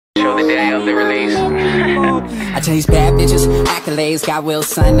Show the day of the release. I chase bad bitches, accolades, got will,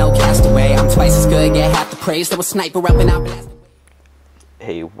 son, no castaway. I'm twice as good, get half the praise. There was sniper up and I blast.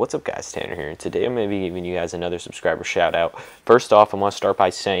 Hey, what's up guys, Tanner here, and today I'm going to be giving you guys another subscriber shout out. First off, I'm going to start by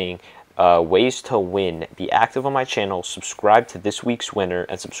saying ways to win. Be active on my channel, subscribe to this week's winner,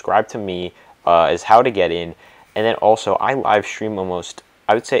 and subscribe to me is how to get in. And then also, I live stream almost,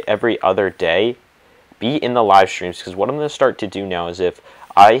 I would say every other day. Be in the live streams, because what I'm going to start to do now is if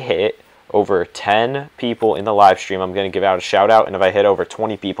I hit over 10 people in the live stream, I'm going to give out a shout out, and if I hit over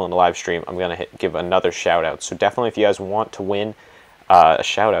 20 people in the live stream, I'm going to give another shout out. So definitely, if you guys want to win a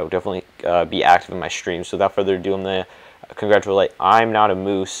shout out, definitely be active in my stream. So without further ado, I'm going to congratulate I'm Not a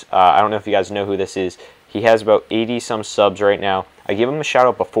Moose. I don't know if you guys know who this is. He has about 80 some subs right now. I gave him a shout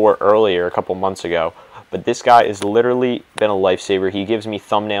out earlier a couple months ago, but this guy has literally been a lifesaver. He gives me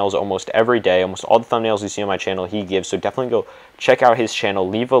thumbnails almost every day. Almost all the thumbnails you see on my channel he gives. So definitely go check out his channel.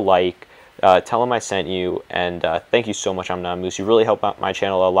 Leave a like. Tell him I sent you. And thank you so much, I'm Not a Moose. You really help out my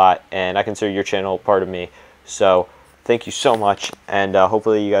channel a lot. And I consider your channel part of me. So thank you so much. And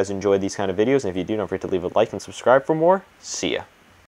hopefully you guys enjoyed these kind of videos. And if you do, don't forget to leave a like and subscribe for more. See ya.